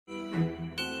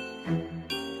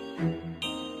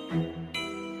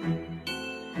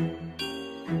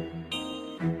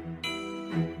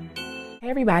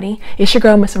Everybody, it's your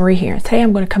girl Themsmariee here, and today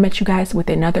I'm going to come at you guys with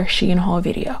another Shein haul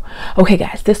video. Okay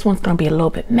guys, this one's going to be a little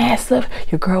bit massive.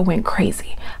 Your girl went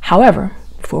crazy. However,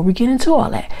 before we get into all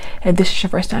that, if this is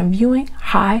your first time viewing,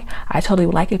 hi, I totally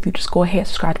would like it if you just go ahead and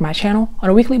subscribe to my channel. On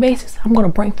a weekly basis, I'm going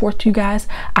to bring forth to you guys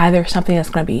either something that's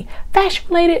going to be fashion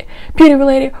related, beauty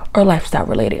related, or lifestyle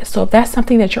related. So if that's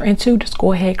something that you're into, just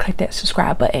go ahead and click that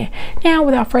subscribe button. Now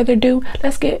without further ado,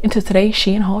 let's get into today's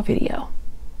Shein haul video.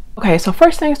 Okay, so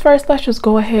first things first, let's just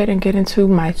go ahead and get into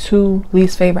my two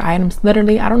least favorite items.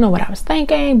 Literally, I don't know what I was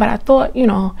thinking, but I thought, you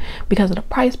know, because of the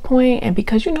price point and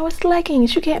because, you know, it's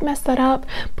leggings, you can't mess that up.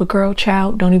 But girl,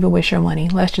 child, don't even waste your money.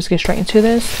 Let's just get straight into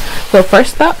this. So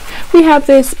first up, we have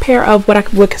this pair of what I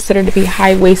would consider to be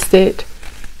high-waisted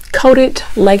coated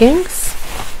leggings.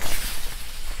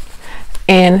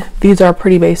 And these are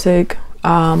pretty basic.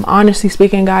 Honestly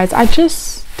speaking, guys, I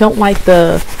just don't like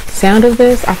the sound of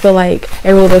this. I feel like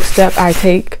every little step I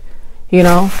take, you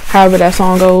know, however that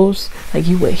song goes, like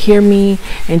you would hear me,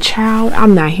 and child,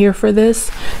 I'm not here for this.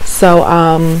 So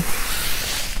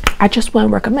I just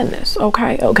wouldn't recommend this.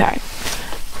 Okay.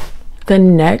 The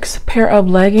next pair of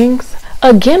leggings,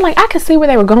 again, like I could see where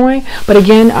they were going, but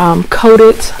again,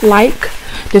 coated like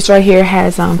this right here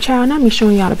has child, not me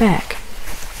showing y'all the back.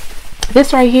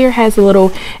 This right here has a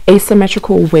little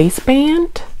asymmetrical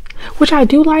waistband, which I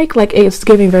do like it's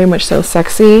giving very much so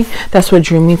sexy. That's what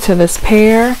drew me to this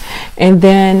pair. And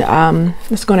then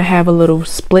it's going to have a little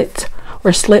split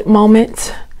or slit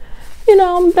moment, you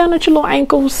know, down at your little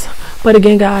ankles. But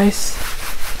again, guys,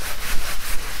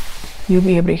 you'll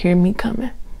be able to hear me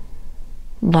coming.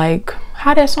 Like,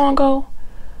 how that song go?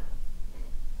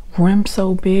 Rim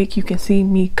so big you can see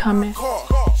me coming.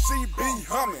 She be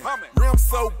humming. Rim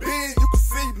so big you can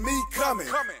see me coming.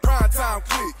 Prime time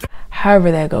click.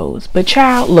 However that goes. But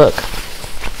child, look,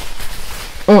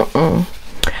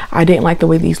 I didn't like the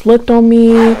way these looked on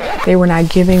me. They were not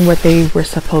giving what they were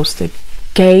supposed to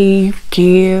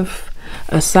give,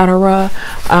 etc.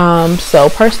 So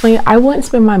personally, I wouldn't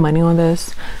spend my money on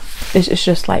this. It's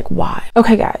just like, why?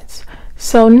 Okay guys,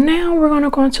 so now we're gonna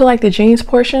go into like the jeans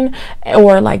portion,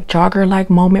 or like jogger like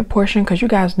moment portion, because you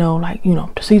guys know, like, you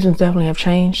know, the seasons definitely have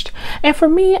changed. And for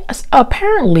me,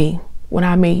 apparently, when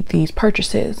I made these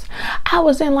purchases, I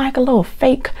was in like a little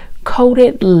fake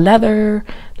coated leather,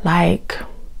 like,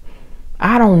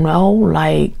 I don't know,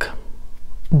 like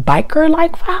biker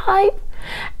like vibe.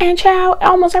 And child,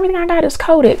 almost everything I got is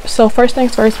coated. So first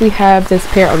things first, we have this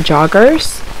pair of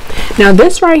joggers. Now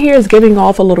this right here is giving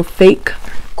off a little fake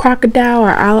crocodile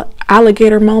or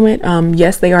alligator moment.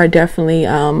 Yes, they are definitely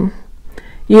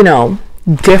you know,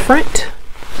 different.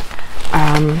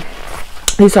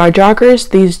 These are joggers.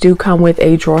 These do come with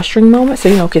a drawstring moment, so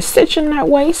you know, it can stitch in that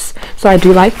waist, so I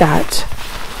do like that.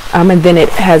 And then it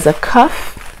has a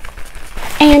cuff,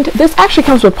 and this actually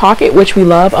comes with pocket, which we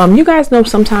love. You guys know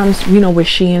sometimes, you know, with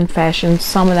Shein fashion,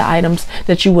 some of the items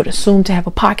that you would assume to have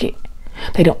a pocket,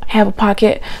 they don't have a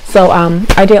pocket. So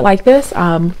I did like this.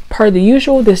 Per the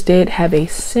usual, this did have a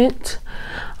scent,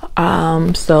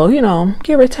 so you know,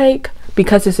 give or take,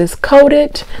 because this is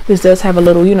coated, this does have a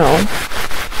little, you know,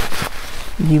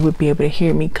 you would be able to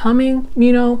hear me coming,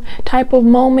 you know, type of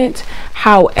moment.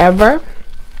 However,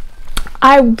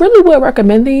 I really would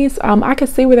recommend these. I could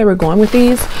see where they were going with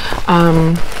these.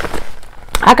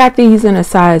 I got these in a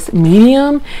size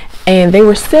medium, and they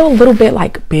were still a little bit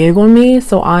like big on me.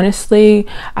 So honestly,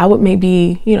 I would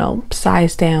maybe, you know,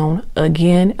 size down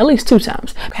again at least 2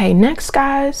 times. Okay, next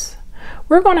guys,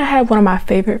 we're gonna have one of my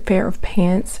favorite pair of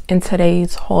pants in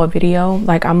today's haul video.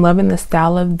 Like, I'm loving the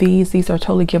style of these. These are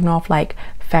totally giving off like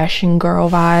fashion girl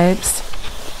vibes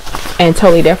and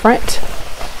totally different.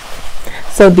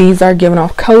 So these are giving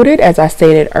off coated, as I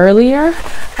stated earlier.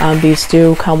 These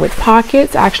do come with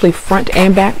pockets, actually front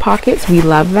and back pockets. We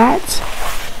love that.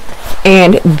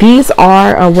 And these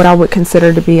are what I would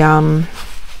consider to be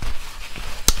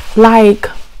like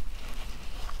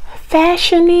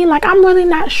fashiony. Like, I'm really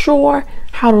not sure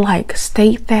how to like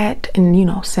state that and, you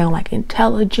know, sound like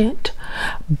intelligent,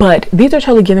 but these are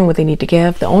totally giving what they need to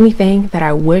give. The only thing that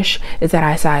I wish is that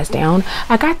I sized down.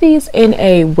 I got these in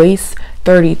a waist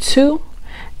 32,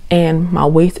 and my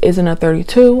waist isn't a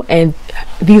 32, and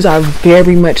these are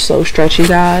very much so stretchy,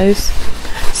 guys.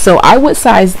 So I would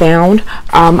size down.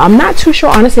 I'm not too sure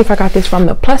honestly if I got this from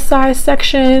the plus size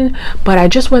section, but I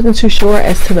just wasn't too sure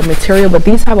as to the material. But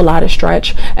these have a lot of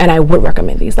stretch, and I would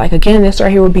recommend these. Like, again, this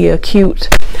right here would be a cute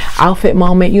outfit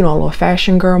moment, you know, a little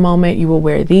fashion girl moment. You will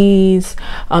wear these.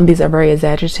 These are very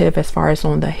exaggerative as far as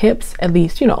on the hips, at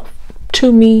least, you know,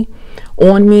 to me,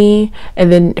 on me.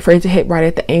 And then for it to hit right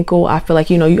at the ankle, I feel like,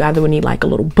 you know, you either would need like a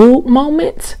little boot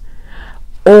moment,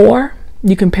 or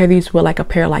you can pair these with like a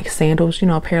pair of like sandals, you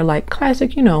know, a pair of like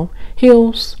classic, you know,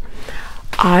 heels.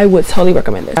 I would totally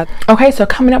recommend this. Okay, so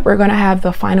coming up, we're gonna have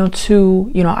the final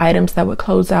two, you know, items that would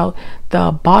close out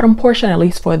the bottom portion, at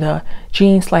least for the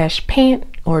jean slash pant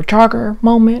or jogger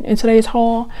moment in today's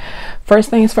haul. First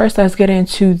things first, let's get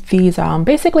into these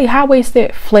basically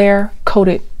high-waisted flare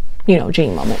coated, you know,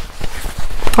 jean moment.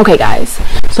 Okay guys,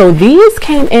 so these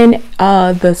came in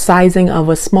the sizing of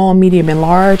a small, medium, and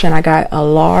large, and I got a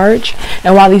large.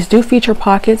 And while these do feature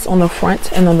pockets on the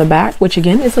front and on the back, which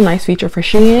again is a nice feature for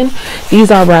Shein,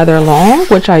 these are rather long,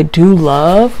 which I do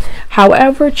love.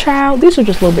 However, child, these are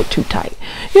just a little bit too tight.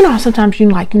 You know, sometimes you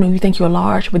like, you know, you think you're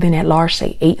large, but then that large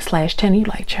say 8/10, you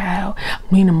like, child, I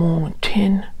mean, I'm on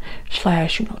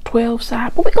 10/12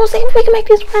 side, but we gonna see if we can make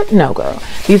these work. No, girl,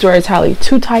 these were entirely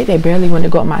too tight. They barely want to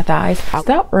go up my thighs. Next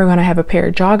up, we're gonna have a pair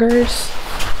of joggers,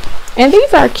 and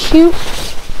these are cute,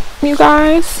 you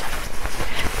guys.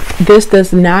 This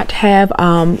does not have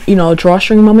you know, a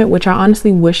drawstring moment, which I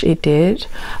honestly wish it did.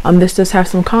 This does have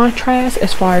some contrast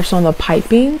as far as on the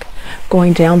piping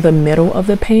going down the middle of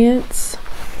the pants,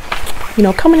 you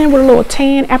know, coming in with a little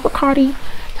tan apricot-y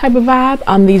type of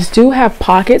vibe. These do have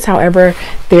pockets, however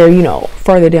they're, you know,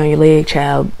 further down your leg,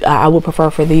 child. I would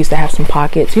prefer for these to have some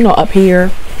pockets, you know, up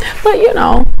here, but you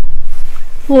know,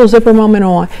 a little zipper moment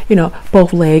on, you know,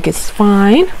 both legs is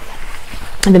fine.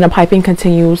 And then the piping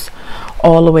continues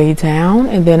all the way down,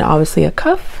 and then obviously a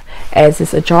cuff as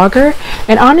is a jogger.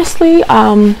 And honestly,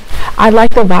 I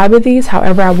like the vibe of these.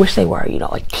 However, I wish they were, you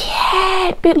know, a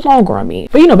tad bit longer on me.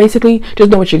 But you know, basically just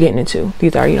know what you're getting into.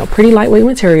 These are, you know, pretty lightweight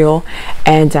material,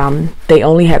 and they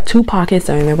only have 2 pockets,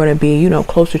 and they're going to be, you know,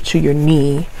 closer to your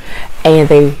knee, and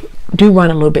they do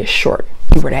run a little bit short,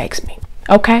 if you were to ask me.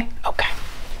 Okay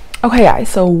guys,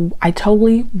 so I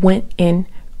totally went in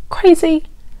crazy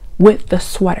with the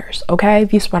sweaters. Okay,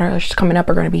 these sweaters coming up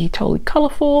are going to be totally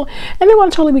colorful, and they're going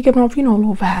to totally be giving off, you know, a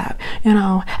little vibe. You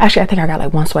know, actually I think I got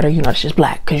like one sweater, you know, it's just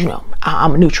black, because you know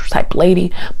I'm a neutral type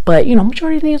lady, but you know,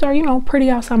 majority of these are, you know, pretty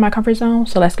outside my comfort zone.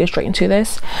 So let's get straight into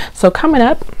this. So coming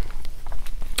up,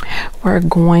 we're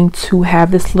going to have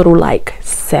this little like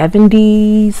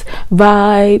 70s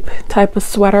vibe type of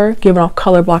sweater, giving off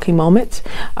color blocking moments.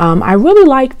 I really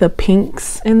like the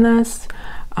pinks in this.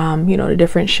 You know, the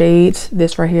different shades.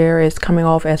 This right here is coming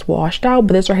off as washed out,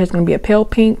 but this right here is going to be a pale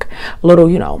pink, a little,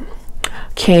 you know,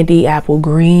 candy apple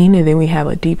green, and then we have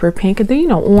a deeper pink, and then, you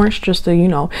know, orange, just to, you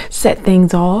know, set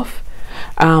things off.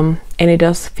 And it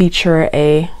does feature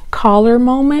a collar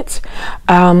moment.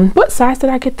 What size did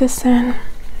I get this in?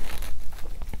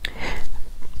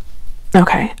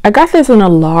 Okay, I got this in a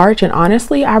large, and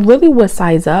honestly I really would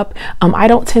size up. I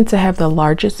don't tend to have the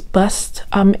largest bust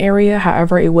area.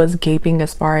 However, it was gaping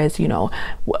as far as, you know,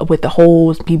 with the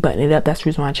holes, me buttoning it up. That's the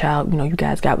reason why, child, you know, you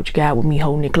guys got what you got with me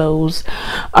holding it closed.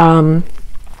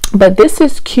 But this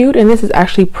is cute, and this is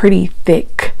actually pretty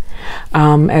thick.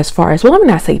 As far as, well, let me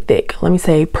not say thick, let me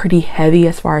say pretty heavy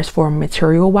as far as for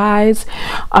material wise.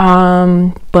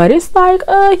 But it's like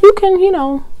you can, you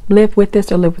know, live with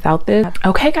this or live without this.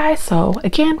 Okay guys, so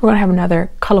again, we're gonna have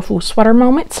another colorful sweater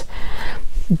moment.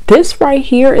 This right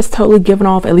here is totally giving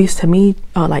off, at least to me,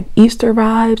 like Easter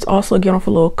vibes. Also giving off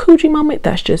a little coochie moment.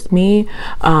 That's just me.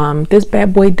 This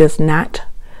bad boy does not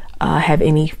have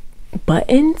any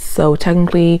buttons, so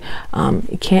technically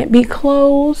it can't be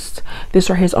closed. This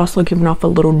right here is also giving off a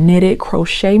little knitted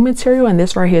crochet material, and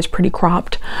this right here is pretty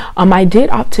cropped. I did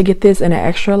opt to get this in an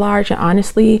extra large, and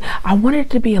honestly I wanted it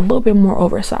to be a little bit more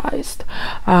oversized,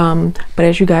 but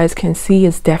as you guys can see,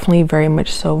 it's definitely very much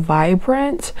so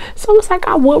vibrant. So it's like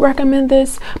I would recommend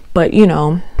this, but you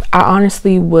know, I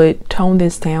honestly would tone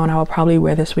this down. I would probably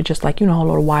wear this with just like, you know, a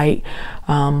little white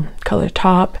color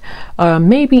top,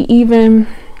 maybe even,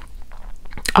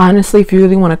 honestly, if you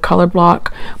really want to color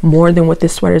block more than what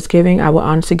this sweater is giving, I would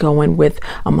honestly go in with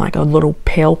like a little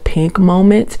pale pink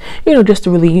moment, you know, just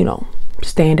to really, you know,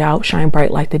 stand out, shine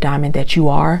bright like the diamond that you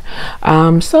are.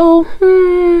 So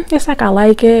it's like I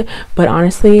like it, but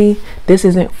honestly this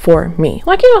isn't for me.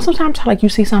 Like, you know, sometimes like you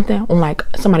see something on like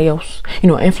somebody else, you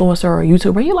know, influencer or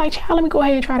YouTuber, you're like, child, let me go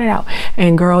ahead and try that out.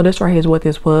 And girl, this right here is what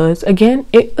this was. Again,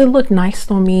 it looked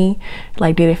nice on me.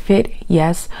 Like, did it fit?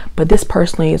 Yes, but this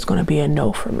personally is going to be a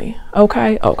no for me.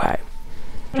 Okay.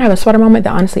 I have a sweater moment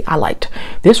that honestly I liked.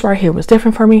 This right here was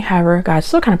different for me. However, guys,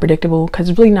 still kind of predictable because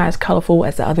it's really not as colorful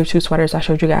as the other 2 sweaters I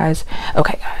showed you guys.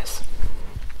 Okay guys,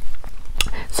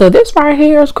 so this right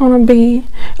here is going to be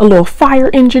a little fire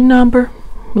engine number,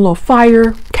 a little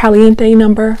fire caliente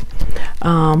number.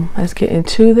 Let's get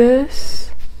into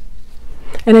this.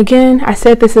 And again, I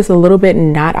said this is a little bit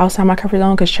not outside my comfort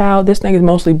zone because, child, this thing is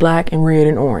mostly black and red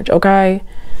and orange. Okay,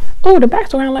 Oh, the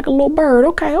back's around like a little bird.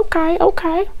 Okay, okay,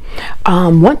 okay.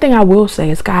 One thing I will say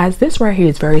is, guys, this right here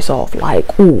is very soft.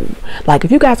 Like, ooh, like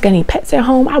if you guys got any pets at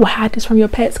home, I would hide this from your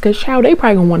pets, because child, they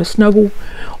probably gonna want to snuggle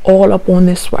all up on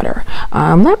this sweater.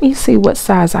 Let me see what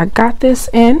size I got this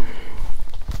in.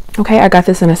 Okay, I got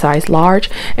this in a size large,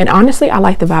 and honestly, I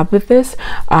like the vibe with this.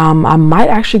 I might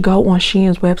actually go on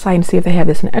Shein's website and see if they have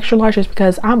this in extra large, just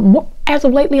because as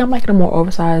of lately, I'm liking a more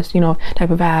oversized, you know, type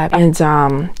of vibe.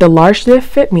 And the large did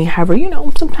fit me. However, you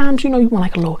know, sometimes, you know, you want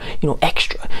like a little, you know,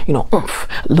 extra, you know, oomph,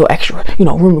 a little extra, you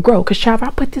know, room to grow. Because child, if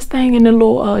I put this thing in the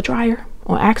little dryer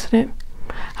on accident,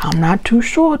 I'm not too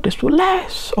sure this will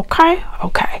last. Okay,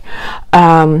 okay.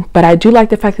 But I do like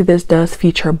the fact that this does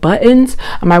feature buttons.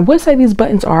 I would say these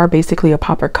buttons are basically a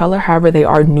popper color. However, they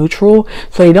are neutral,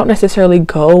 so they don't necessarily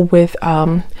go with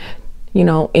you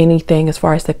know, anything as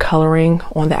far as the coloring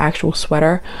on the actual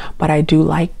sweater. But I do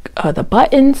like the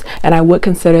buttons, and I would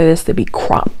consider this to be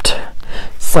cropped.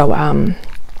 So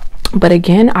but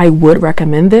again, I would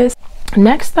recommend this.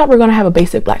 Next up, we're gonna have a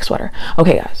basic black sweater.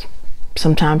 Okay, guys,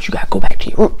 sometimes you gotta go back to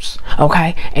your roots,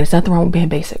 okay? And there's nothing wrong with being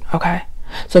basic, okay?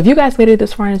 So if you guys made it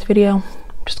this far in this video,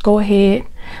 just go ahead,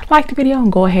 like the video,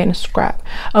 and go ahead and subscribe,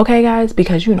 okay, guys?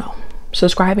 Because, you know,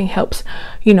 subscribing helps,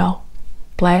 you know,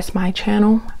 blast my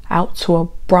channel out to a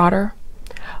broader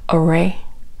array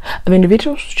of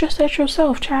individuals just as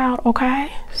yourself, child,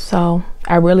 okay? So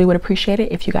I really would appreciate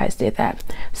it if you guys did that.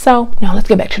 So now let's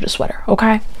get back to the sweater,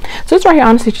 okay? So this right here,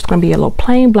 honestly, just gonna be a little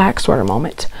plain black sweater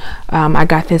moment. I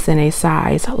got this in a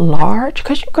size large,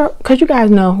 because you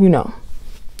guys know, you know,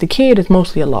 the kid is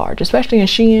mostly a large, especially in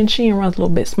Shein. Shein runs a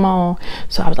little bit small,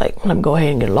 so I was like, let me go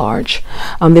ahead and get a large.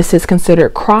 This is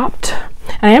considered cropped,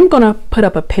 and I am gonna put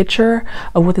up a picture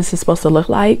of what this is supposed to look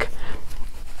like.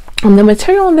 The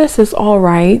material on this is all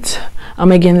right.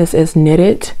 Again, this is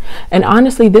knitted, and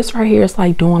honestly, this right here is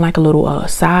like doing like a little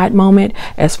side moment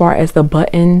as far as the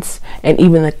buttons and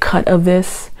even the cut of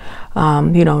this.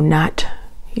 You know, not,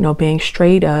 you know, being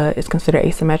straight. It's considered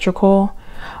asymmetrical.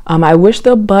 I wish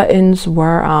the buttons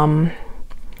were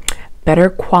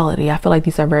better quality. I feel like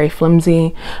these are very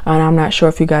flimsy, and I'm not sure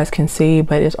if you guys can see,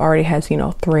 but it already has, you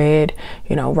know, thread,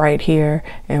 you know, right here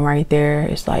and right there.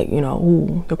 It's like, you know,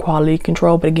 ooh, the quality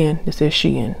control. But again, this is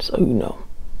Shein, so, you know,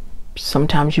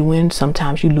 sometimes you win,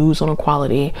 sometimes you lose on the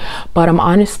quality. But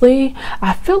honestly,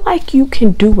 I feel like you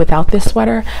can do without this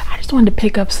sweater. I just wanted to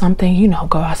pick up something, you know,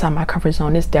 go outside my comfort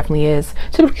zone. This definitely is,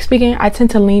 typically speaking, I tend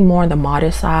to lean more on the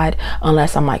modest side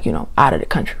unless I'm like, you know, out of the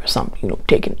country or something, you know,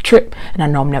 taking a trip and I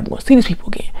know I'm never going to see these people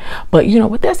again. But, you know,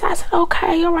 with this, I said,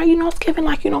 okay, all right, you know, it's giving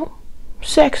like, you know,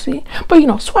 sexy, but, you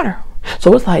know, sweater.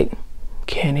 So it's like,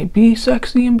 can it be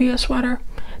sexy and be a sweater?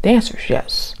 The answer is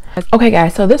yes. Okay,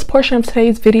 guys, so this portion of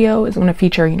today's video is going to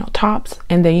feature, you know, tops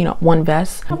and then, you know, one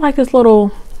vest. I like this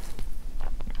little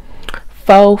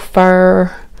faux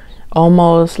fur,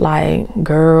 almost like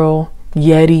girl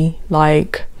Yeti,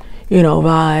 like, you know,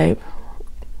 vibe.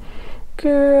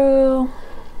 Girl.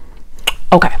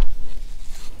 Okay.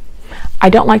 I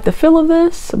don't like the feel of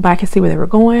this, but I can see where they were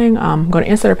going. I'm going to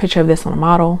insert a picture of this on a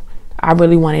model. I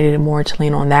really wanted it more to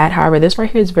lean on that. However, this right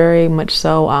here is very much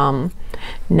so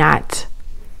not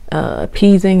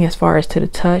appeasing as far as to the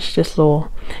touch. Just little,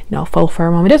 you know, faux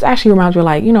fur moment. This actually reminds me of,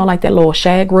 like, you know, like that little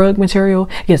shag rug material.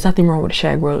 There's nothing wrong with a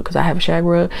shag rug because I have a shag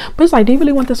rug, but it's like, do you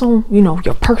really want this on, you know,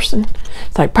 your person?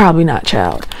 It's like, probably not,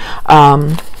 child.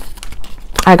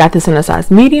 I got this in a size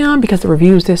medium because the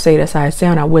reviews did say the size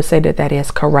down. I would say that that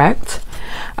is correct.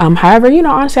 However, you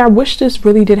know, honestly, I wish this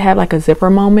really did have like a zipper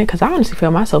moment, because I honestly feel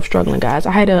myself struggling, guys.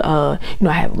 I had to you know,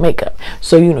 I have makeup,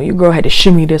 so, you know, your girl had to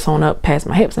shimmy this on up past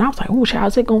my hips, and I was like, oh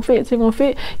child, is it gonna fit? Is it gonna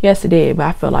fit? Yes, it did, but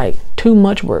I feel like too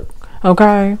much work.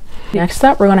 Okay, next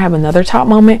up, we're gonna have another top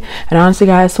moment. And honestly,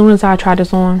 guys, as soon as I tried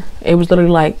this on, it was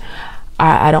literally like,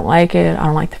 I don't like it. I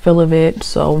don't like the feel of it,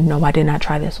 so no, I did not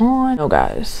try this on. No,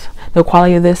 guys, the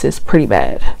quality of this is pretty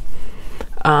bad.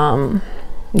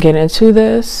 Getting into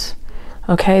this,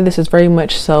 okay, this is very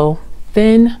much so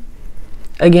thin.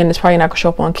 Again, it's probably not gonna show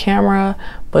up on camera,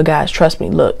 but guys, trust me,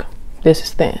 look, this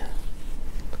is thin.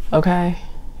 Okay,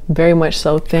 very much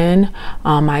so thin.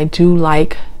 I do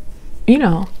like, you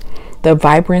know, the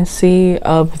vibrancy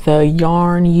of the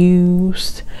yarn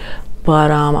used, but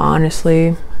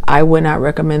honestly, I would not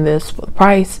recommend this for the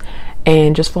price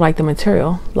and just for like the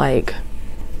material. Like,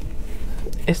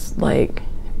 it's like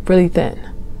really thin.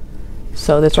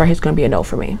 So this right here is going to be a no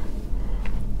for me.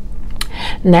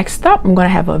 Next up, I'm going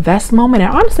to have a vest moment,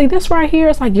 and honestly, this right here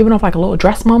is like giving off like a little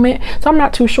dress moment, so I'm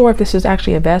not too sure if this is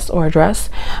actually a vest or a dress.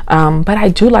 But I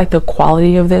do like the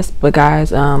quality of this, but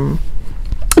guys,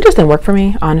 it just didn't work for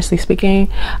me, honestly speaking.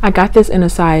 I got this in a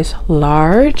size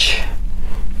large.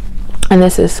 And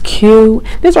this is cute.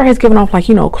 This right here is giving off like,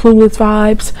 you know, Clueless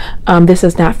vibes. This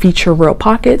does not feature real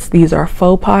pockets. These are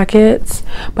faux pockets,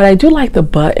 but I do like the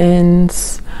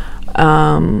buttons.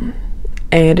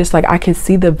 And it's like I can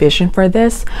see the vision for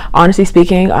this. Honestly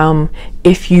speaking,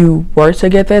 if you were to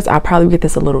get this, I'd probably get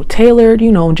this a little tailored,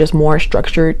 you know, just more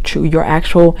structured to your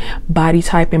actual body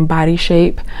type and body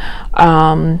shape.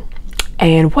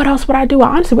 And what else would I do? I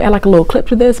honestly would add like a little clip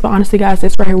to this, but honestly guys,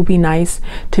 this right here would be nice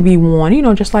to be worn, you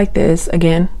know, just like this.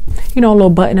 Again, you know, a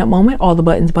little button up moment, all the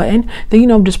buttons button. Then, you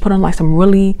know, just put on like some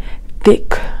really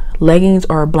thick leggings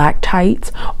or black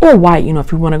tights or white, you know,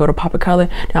 if you want to go to pop a color.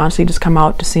 Then honestly just come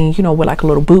out to scene, you know, with like a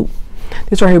little boot.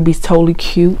 This right here would be totally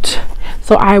cute.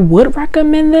 So I would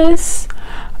recommend this.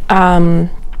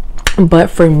 But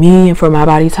for me and for my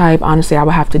body type, honestly, I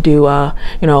would have to do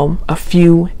you know, a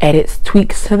few edits,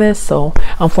 tweaks to this. So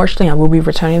unfortunately I will be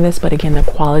returning this, but again, the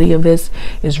quality of this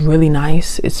is really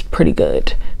nice. It's pretty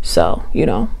good. So, you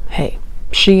know, hey,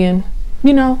 Shein,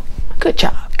 you know, good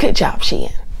job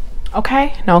Shein.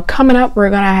 Okay, now coming up, we're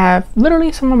gonna have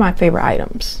literally some of my favorite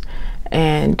items,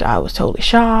 and I was totally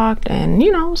shocked, and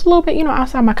you know, it was a little bit, you know,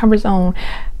 outside my comfort zone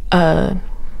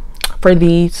for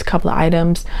these couple of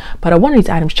items. But one of these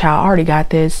items, child, I already got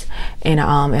this in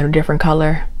a different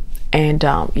color, and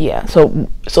yeah, so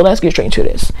let's get straight into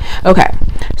this. Okay,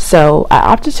 so I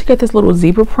opted to get this little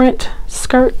zebra print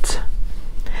skirt,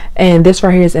 and this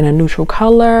right here is in a neutral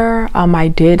color. I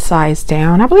did size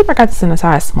down. I believe I got this in a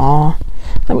size small.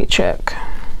 Let me check.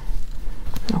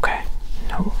 Okay,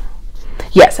 no,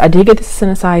 yes, I did get this in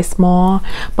a size small,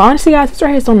 but honestly guys, this right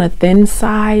here is on the thin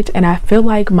side, and I feel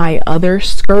like my other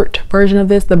skirt version of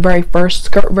this, the very first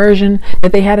skirt version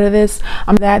that they had of this,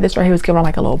 this right here was given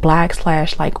like a little black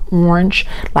slash like orange,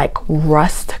 like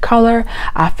rust color.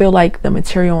 I feel like the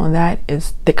material on that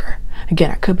is thicker.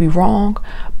 Again, I could be wrong,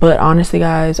 but honestly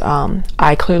guys,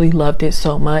 I clearly loved it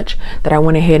so much that I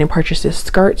went ahead and purchased this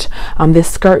skirt. This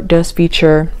skirt does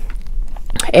feature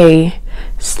a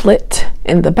slit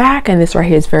in the back, and this right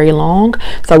here is very long,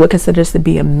 so I would consider this to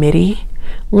be a midi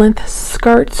length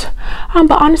skirt.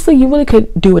 But honestly, you really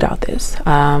could do without this.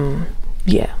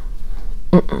 Yeah,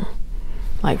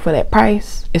 like for that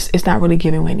price, it's not really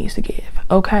giving what it needs to give.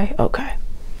 Okay.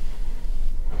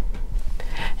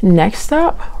 Next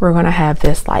up, we're gonna have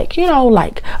this, like, you know,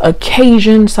 like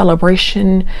occasion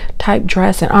celebration type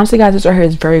dress, and honestly guys, this right here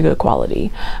is very good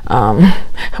quality. I'm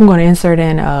going to insert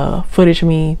in footage of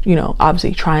me, you know,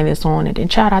 obviously trying this on, and then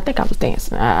child, I think I was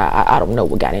dancing. I don't know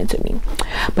what got into me,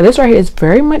 but this right here is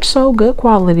very much so good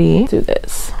quality. Do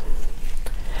this.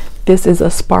 This is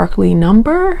a sparkly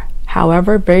number,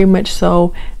 however, very much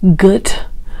so good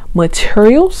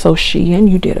material. So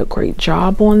Shein, you did a great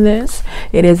job on this.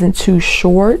 It isn't too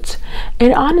short,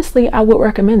 and honestly I would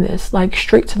recommend this, like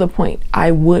straight to the point.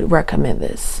 I would recommend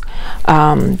this.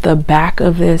 The back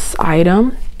of this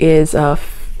item is a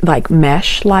like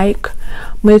mesh like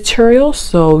material,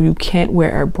 so you can't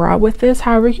wear a bra with this.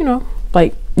 However, you know,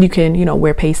 like you can, you know,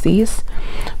 wear pasties,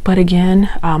 but again,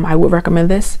 I would recommend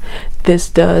this. This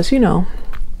does, you know,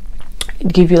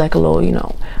 give you like a little, you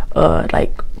know,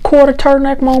 like quarter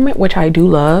turtleneck moment, which I do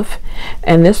love,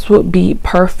 and this would be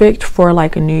perfect for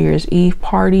like a New Year's Eve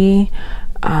party.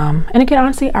 And again,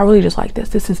 honestly, I really just like this.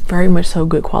 This is very much so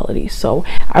good quality, so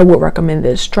I would recommend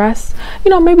this dress,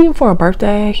 you know, maybe even for a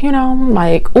birthday, you know,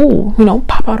 like, oh, you know,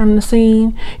 pop out on the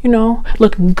scene, you know,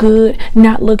 looking good,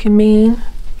 not looking mean.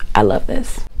 I love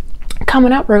this.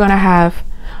 Coming up, we're gonna have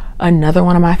another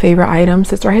one of my favorite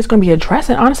items. This right here is going to be a dress,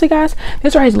 and honestly guys,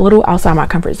 this right here is a little outside my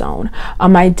comfort zone.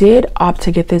 I did opt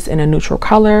to get this in a neutral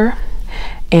color,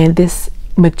 and this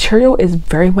material is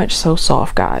very much so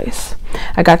soft guys.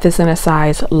 I got this in a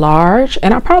size large,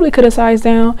 and I probably could have sized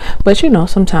down, but you know,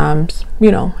 sometimes,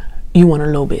 you know, you want a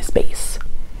little bit of space.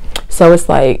 So it's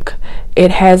like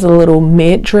it has a little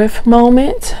midriff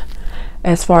moment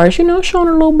as far as, you know, showing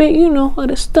a little bit, you know, of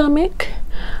the stomach.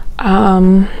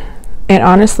 And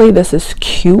honestly, this is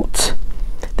cute.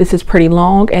 This is pretty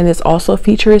long, and this also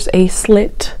features a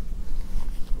slit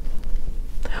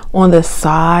on the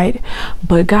side.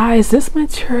 But guys, this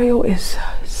material is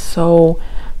so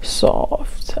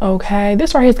soft. Okay,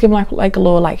 this right here is giving like a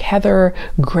little like heather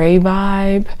gray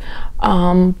vibe.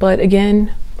 But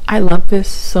again, I love this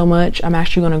so much. I'm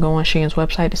actually going to go on Shein's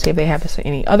website to see if they have this in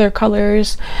any other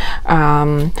colors.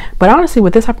 But honestly,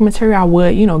 with this type of material, I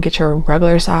would, you know, get your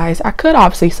regular size. I could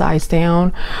obviously size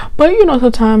down, but you know,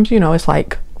 sometimes, you know, it's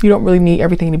like you don't really need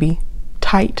everything to be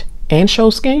tight and show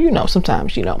skin. You know,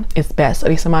 sometimes, you know, it's best, at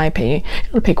least in my opinion, you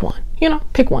know, to pick one. you know,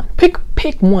 pick one, pick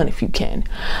one if you can.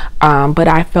 But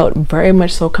I felt very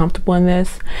much so comfortable in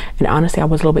this, and honestly I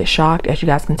was a little bit shocked. As you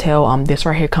guys can tell, this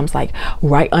right here comes like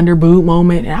right under boob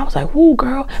moment, and I was like, "Ooh,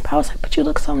 girl," but I was like, "But you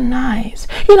look so nice."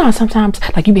 You know, sometimes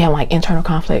like you be having like internal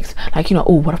conflicts, like, you know,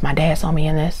 "Ooh, what if my dad saw me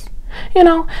in this?" You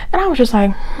know, and I was just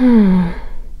like,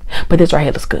 but this right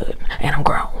here looks good, and I'm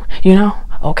grown, you know.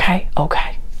 Okay.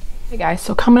 Hey guys,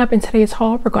 so coming up in today's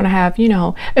haul, we're gonna have, you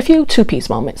know, a few two-piece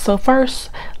moments. So first,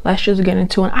 let's just get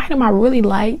into an item I really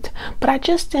liked, but I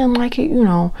just didn't like it, you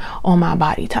know, on my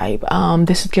body type.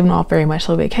 This is giving off very much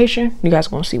so vacation. You guys are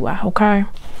gonna see why. Okay,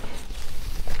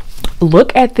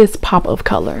 look at this pop of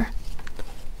color,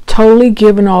 totally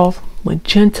giving off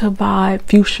magenta vibe,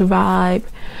 fuchsia vibe.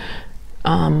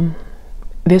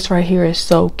 This right here is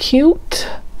so cute.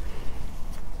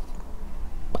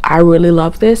 I really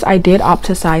love this. I did opt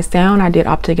to size down. I did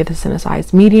opt to get this in a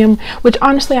size medium, which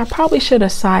honestly I probably should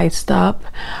have sized up.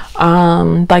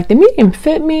 Like the medium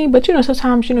fit me, but you know,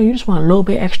 sometimes, you know, you just want a little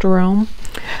bit extra room.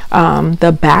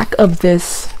 The back of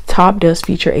this top does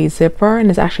feature a zipper, and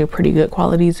it's actually a pretty good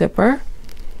quality zipper,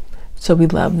 so we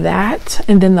love that.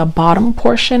 And then the bottom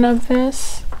portion of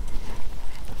this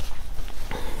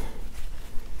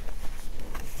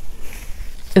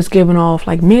is giving off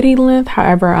like midi length.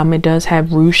 However, it does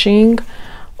have ruching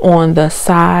on the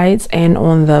sides and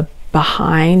on the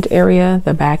behind area,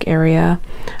 the back area.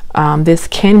 This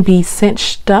can be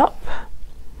cinched up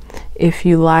if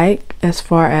you like, as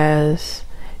far as,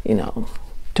 you know,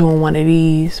 doing one of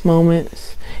these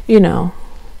moments, you know.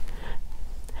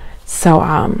 So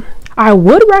I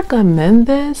would recommend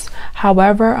this.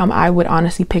 However, I would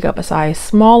honestly pick up a size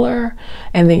smaller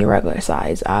and then your regular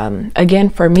size. Again,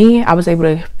 for me, I was able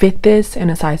to fit this in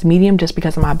a size medium just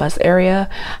because of my bust area.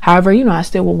 However, you know, I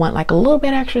still would want like a little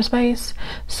bit extra space.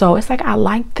 So it's like, I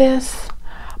like this,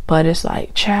 but it's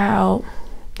like, child,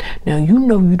 now you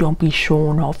know you don't be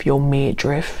showing off your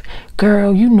midriff,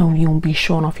 girl. You know you don't be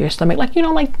showing off your stomach. Like, you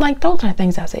know, like those are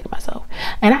things I say to myself.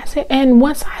 And I said, and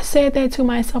once I said that to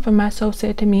myself, and myself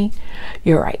said to me,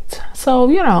 you're right. So,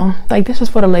 you know, like, this is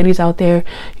for the ladies out there,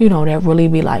 you know, that really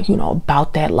be like, you know,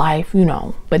 about that life, you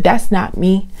know. But that's not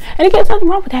me, and again, there's nothing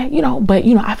wrong with that, you know. But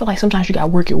you know, I feel like sometimes you gotta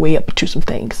work your way up into some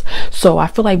things. So I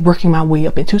feel like working my way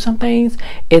up into some things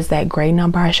is that gray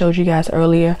number I showed you guys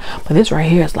earlier. But this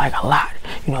right here is like a lot,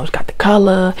 you know. It's got the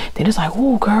color, then it's like,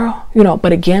 oh girl, you know.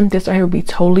 But again, this right here would be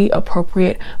totally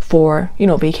appropriate for, you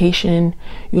know, vacation,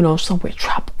 you know, somewhere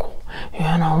tropical, you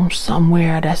know,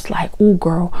 somewhere that's like, oh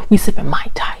girl, we sipping Mai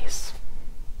Tais,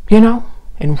 you know,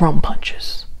 and rum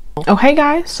punches. Okay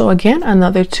guys, so again,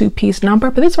 another two-piece number,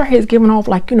 but this right here is giving off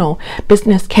like, you know,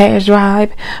 business cash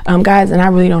vibe, guys. And I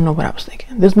really don't know what I was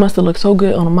thinking. This must have looked so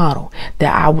good on a model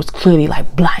that I was clearly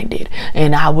like blinded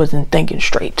and I wasn't thinking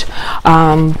straight.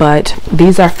 But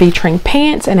these are featuring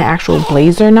pants and an actual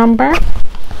blazer number.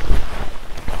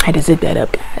 I had to zip that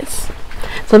up, guys.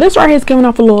 So this right here is giving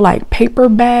off a little like paper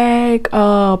bag,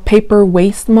 paper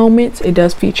waist moments. It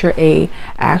does feature a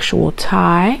actual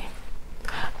tie.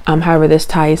 However, this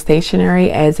tie is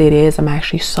stationary as it is. I'm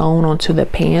actually sewn onto the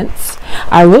pants.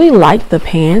 I really like the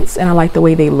pants and I like the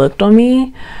way they looked on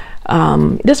me.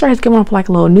 This right here is giving off like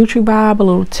a little neutral vibe, a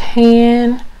little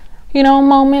tan, you know,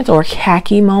 moment, or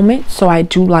khaki moment. So I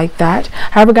do like that.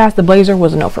 However, guys, the blazer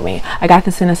was a no for me. I got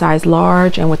this in a size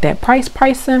large, and with that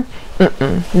pricing,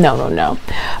 no.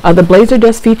 The blazer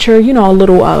does feature, you know, a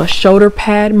little shoulder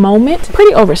pad moment,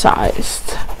 pretty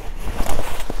oversized.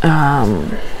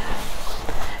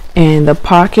 And the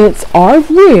pockets are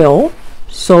real,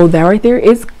 so that right there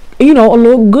is, you know, a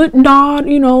little good nod,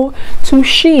 you know, to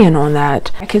Shein on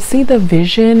that. I can see the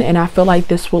vision, and I feel like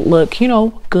this would look, you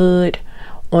know, good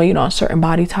on, you know, a certain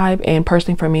body type. And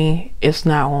personally for me, it's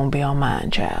not gonna be on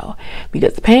mine, child,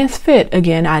 because the pants fit.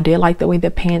 Again, I did like the way the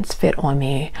pants fit on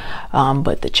me,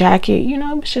 but the jacket, you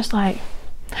know, it's just like,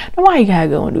 now why you gotta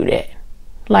go and do that?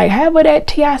 Like, have that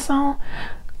T.I. song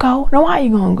go. Now why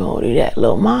you gonna go do that,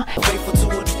 little ma?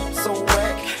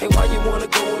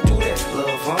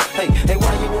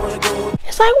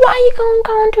 It's like, why you gonna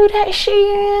go and do that,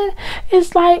 Shein?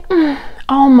 It's like,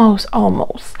 almost.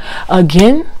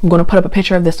 Again, I'm gonna put up a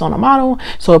picture of this on a model,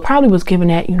 so it probably was given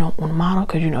that, you know, on a model,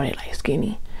 because you know they like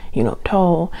skinny, you know,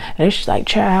 tall, and it's just like,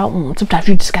 child, sometimes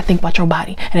you just gotta think about your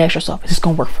body and ask yourself, is this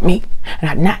gonna work for me? And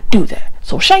I did not do that,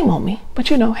 so shame on me. But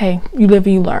you know, hey, you live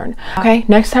and you learn. Okay,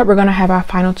 next up we're gonna have our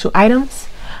final two items.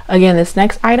 Again, this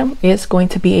next item is going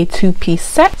to be a 2-piece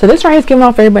set. So this right here is giving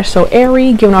off very much so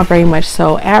airy, giving off very much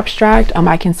so abstract.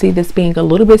 I can see this being a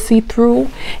little bit see-through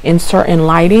in certain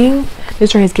lighting.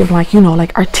 This right here is giving like, you know,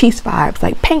 like artiste vibes,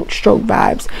 like paint stroke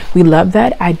vibes. We love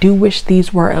that. I do wish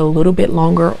these were a little bit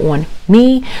longer on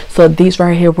me. So these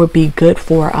right here would be good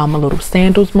for a little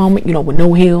sandals moment, you know, with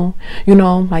no heel, you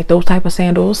know, like those type of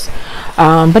sandals.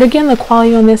 But again, the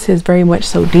quality on this is very much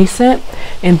so decent.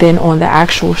 And then on the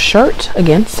actual shirt,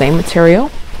 again, same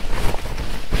material.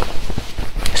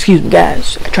 Excuse me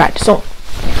guys, I tried this on.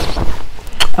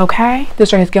 Okay,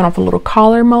 this right here is getting off a little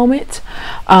collar moment.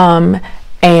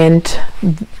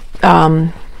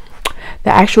 The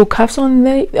actual cuffs on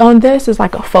this is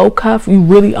like a faux cuff. You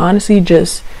really honestly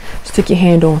just stick your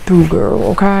hand on through, girl.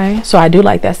 Okay, so I do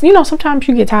like that. So, you know, sometimes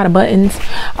you get tired of buttons.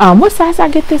 What size I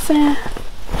get this in?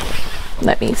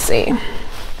 Let me see.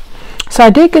 So I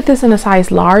did get this in a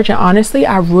size large, and honestly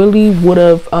I really would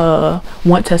have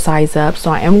want to size up.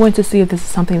 So I am going to see if this is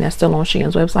something that's still on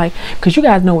Shein's website, because you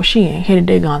guys know what Shein here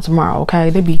today, gone tomorrow. Okay,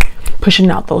 they be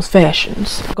pushing out those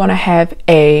fashions. I'm gonna have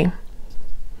a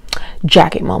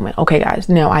jacket moment. Okay guys,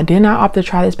 now I did not opt to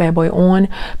try this bad boy on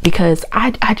because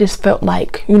I just felt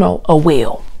like, you know, a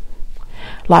whale,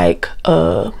 like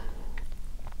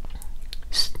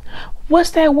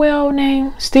what's that whale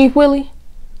name? Steve Willie?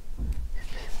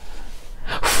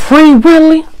 Free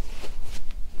Willy?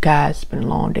 Guys, it's been a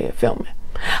long day of filming.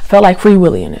 I felt like Free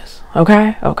Willy in this.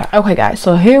 Okay guys,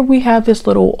 so here we have this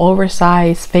little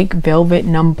oversized fake velvet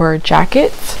number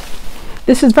jacket.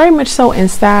 This is very much so in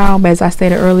style, but as I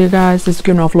stated earlier guys, this is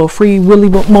giving off a little Free Willy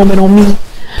moment on me.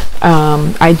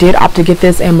 I did opt to get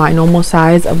this in my normal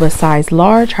size of a size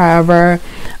large. However,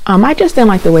 I just didn't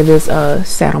like the way this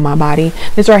sat on my body.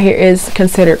 This right here is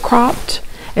considered cropped.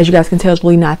 As you guys can tell, it's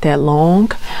really not that long.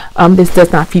 This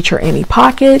does not feature any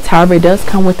pockets. However, it does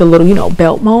come with a little, you know,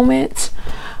 belt moment.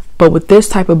 But with this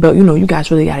type of belt, you know, you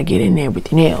guys really got to get in there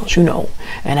with your nails, you know,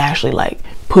 and actually like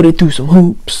put it through some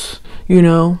hoops, you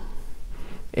know.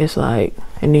 It's like,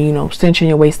 and then, you know, cinching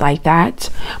your waist like that.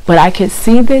 But I could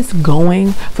see this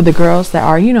going for the girls that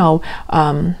are, you know,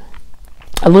 a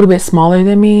little bit smaller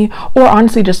than me, or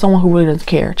honestly just someone who really doesn't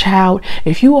care. Child,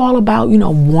 if you all about, you know,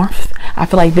 warmth, I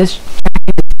feel like this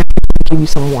give you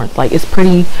some warmth. Like, it's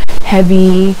pretty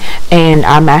heavy, and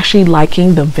I'm actually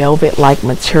liking the velvet like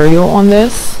material on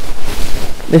this.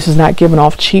 This is not giving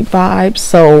off cheap vibes,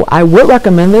 so I would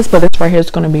recommend this, but this right here is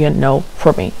going to be a no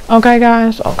for me. Okay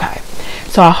guys, okay,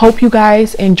 so I hope you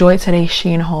guys enjoyed today's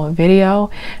Shein haul video.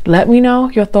 Let me know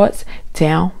your thoughts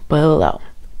down below.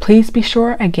 Please be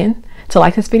sure again to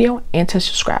like this video and to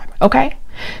subscribe. Okay,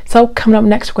 so coming up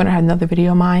next, we're gonna have another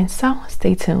video of mine, so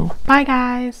stay tuned. Bye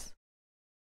guys.